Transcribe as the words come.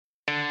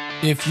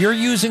If you're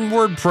using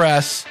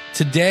WordPress,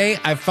 today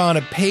I found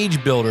a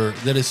page builder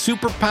that is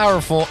super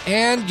powerful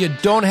and you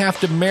don't have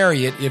to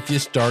marry it if you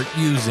start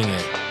using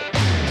it.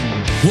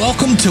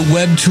 Welcome to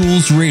Web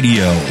Tools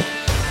Radio.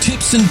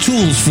 Tips and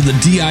tools for the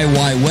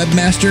DIY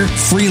webmaster,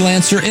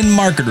 freelancer, and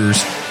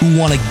marketers who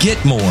want to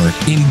get more,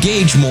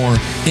 engage more,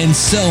 and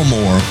sell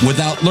more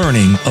without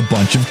learning a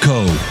bunch of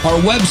code. Our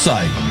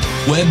website,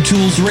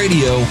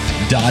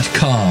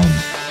 webtoolsradio.com.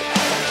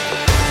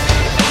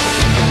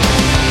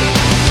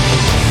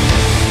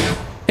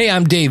 Hey,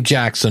 I'm Dave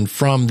Jackson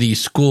from the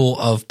School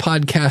of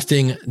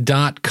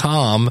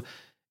Podcasting.com,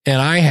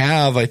 and I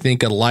have, I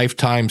think, a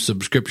lifetime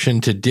subscription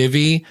to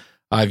Divi.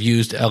 I've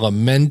used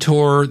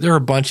Elementor. There are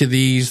a bunch of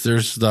these.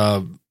 There's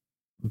the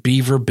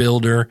Beaver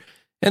Builder.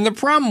 And the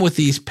problem with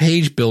these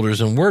page builders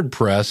in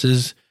WordPress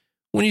is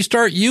when you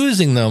start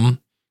using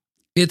them,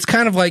 it's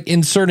kind of like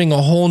inserting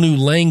a whole new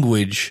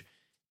language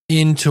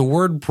into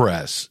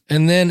WordPress.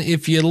 And then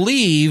if you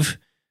leave,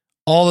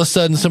 all of a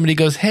sudden somebody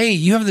goes, hey,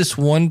 you have this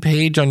one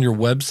page on your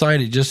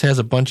website. It just has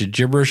a bunch of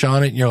gibberish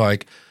on it. And you're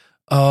like,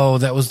 oh,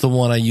 that was the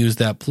one I used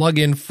that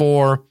plugin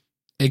for,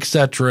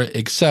 etc.,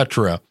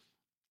 etc.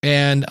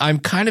 And I'm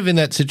kind of in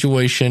that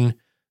situation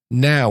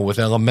now with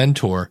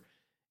Elementor.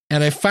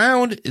 And I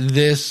found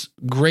this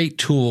great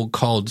tool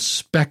called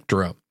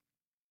Spectra.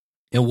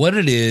 And what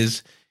it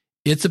is,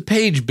 it's a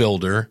page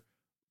builder,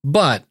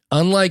 but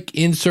unlike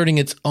inserting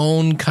its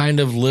own kind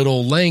of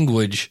little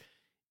language,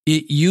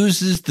 it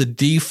uses the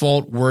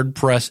default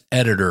WordPress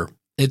editor.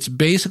 It's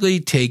basically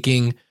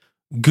taking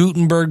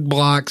Gutenberg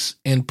blocks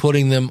and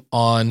putting them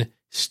on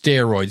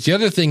steroids. The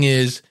other thing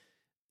is,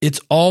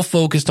 it's all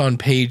focused on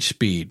page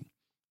speed.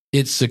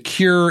 It's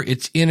secure,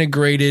 it's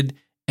integrated,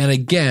 and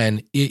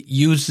again, it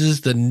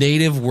uses the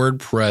native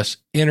WordPress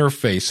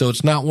interface. So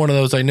it's not one of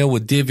those, I know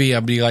with Divi,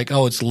 I'd be like,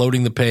 oh, it's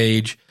loading the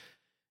page,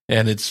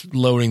 and it's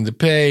loading the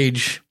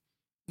page,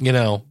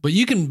 but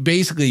you can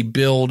basically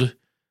build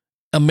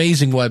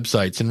amazing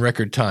websites in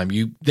record time.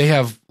 They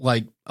have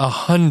like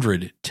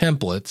 100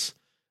 templates.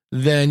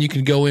 Then you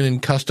can go in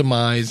and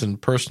customize and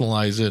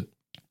personalize it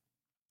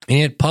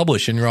and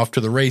publish, and you're off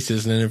to the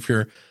races. And if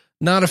you're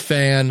not a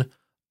fan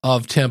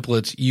of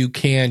templates, you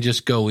can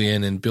just go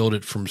in and build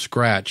it from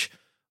scratch.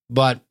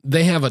 But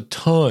they have a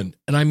ton,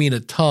 and I mean a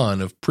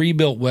ton, of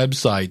pre-built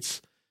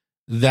websites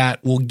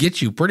that will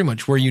get you pretty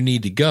much where you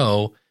need to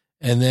go,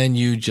 and then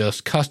you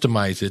just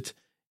customize it.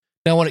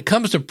 Now, when it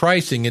comes to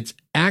pricing, it's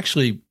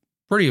actually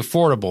pretty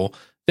affordable.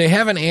 They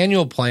have an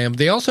annual plan, but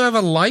they also have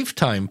a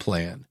lifetime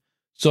plan.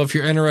 So if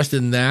you're interested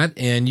in that,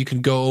 and you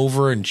can go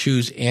over and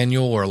choose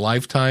annual or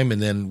lifetime,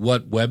 and then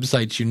what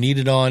websites you need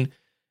it on.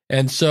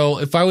 And so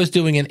if I was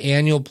doing an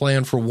annual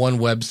plan for one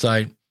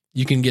website,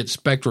 you can get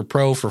Spectra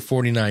Pro for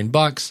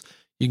 $49.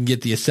 You can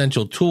get the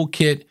Essential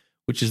Toolkit,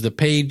 which is the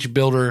page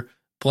builder,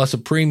 plus a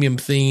premium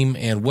theme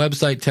and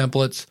website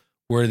templates,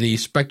 where the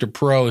Spectra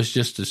Pro is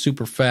just a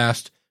super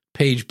fast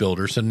page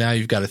builder. So now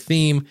you've got a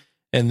theme,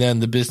 and then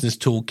the business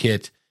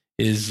toolkit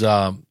is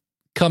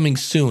coming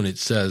soon, it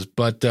says.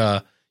 But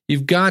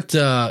you've got,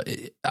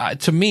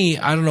 to me,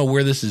 I don't know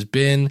where this has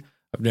been.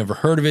 I've never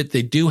heard of it.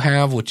 They do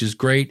have, which is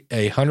great,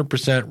 a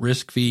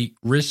 100%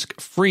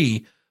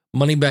 risk-free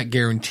money-back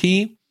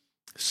guarantee.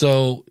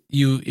 So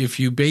if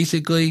you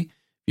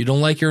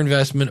don't like your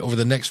investment over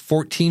the next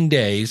 14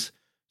 days,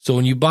 so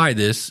when you buy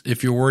this,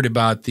 if you're worried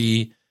about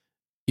the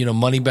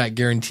money-back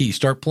guarantee,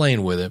 start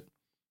playing with it.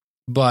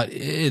 But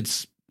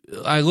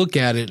I look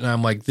at it and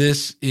I'm like,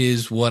 this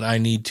is what I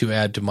need to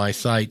add to my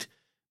site,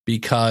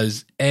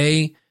 because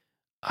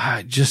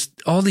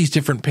just all these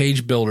different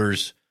page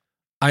builders,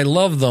 I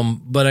love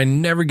them, but I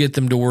never get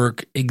them to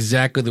work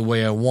exactly the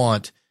way I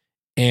want.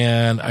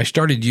 And I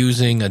started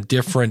using a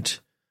different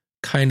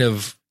kind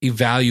of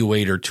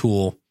evaluator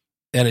tool,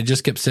 and it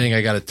just kept saying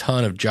I got a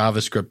ton of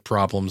JavaScript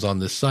problems on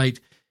this site.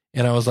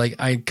 And I was like,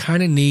 I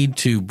kind of need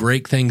to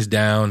break things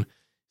down,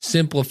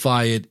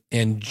 simplify it,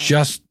 and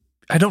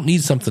I don't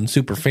need something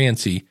super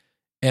fancy.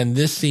 And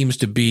this seems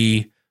to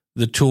be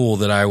the tool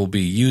that I will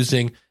be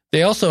using.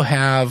 They also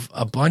have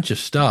a bunch of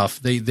stuff.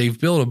 They've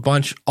built a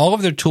bunch. All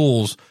of their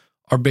tools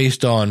are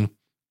based on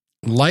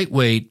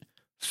lightweight,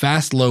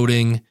 fast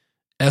loading,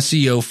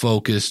 SEO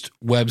focused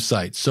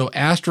websites. So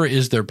Astra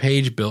is their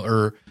page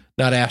builder,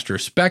 not Astra,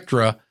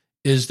 Spectra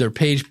is their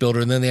page builder.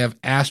 And then they have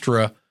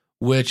Astra,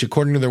 which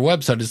according to their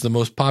website is the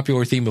most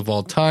popular theme of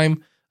all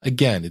time.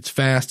 Again, it's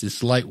fast,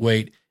 it's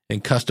lightweight,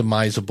 and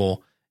customizable.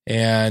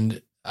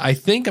 And I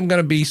think I'm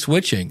going to be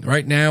switching.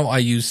 Right now, I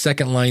use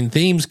Second Line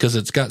Themes because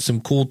it's got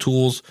some cool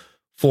tools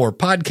for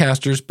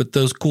podcasters, but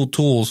those cool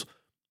tools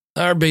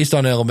are based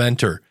on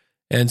Elementor.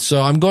 And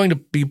so I'm going to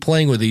be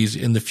playing with these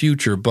in the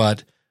future,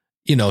 but,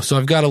 so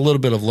I've got a little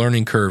bit of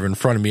learning curve in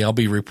front of me. I'll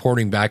be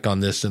reporting back on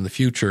this in the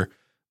future,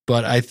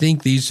 but I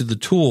think these are the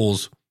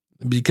tools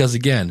because,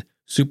 again,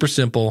 super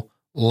simple,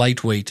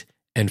 lightweight,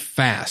 and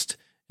fast.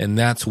 And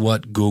that's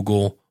what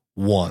Google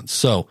wants.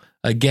 So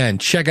again,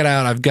 check it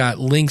out. I've got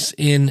links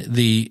in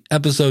the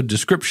episode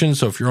description.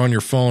 So if you're on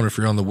your phone, if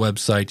you're on the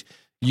website,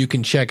 you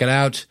can check it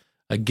out.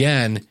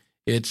 Again,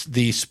 it's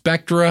the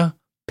Spectra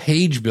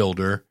page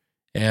builder,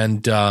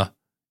 and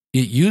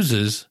it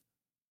uses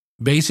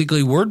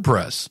basically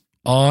WordPress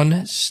on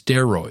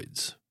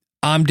steroids.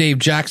 I'm Dave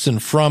Jackson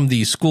from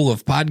the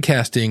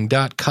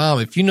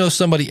schoolofpodcasting.com. If you know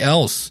somebody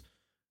else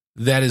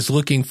that is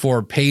looking for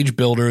a page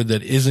builder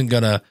that isn't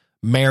going to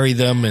marry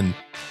them and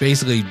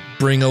basically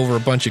bring over a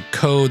bunch of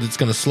code that's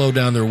going to slow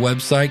down their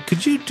website,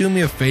 could you do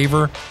me a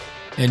favor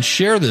and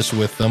share this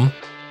with them,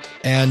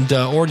 and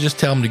or just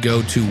tell them to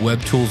go to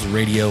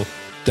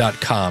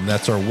webtoolsradio.com.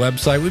 That's our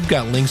website. We've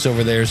got links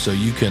over there so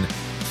you can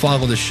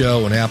follow the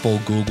show on Apple,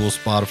 Google,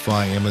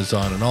 Spotify,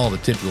 Amazon, and all the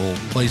typical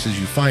places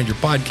you find your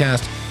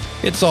podcast.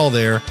 It's all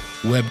there,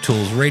 Web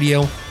Tools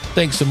Radio.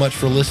 Thanks so much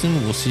for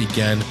listening. We'll see you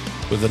again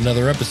with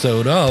another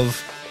episode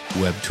of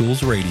Web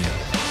Tools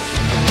Radio.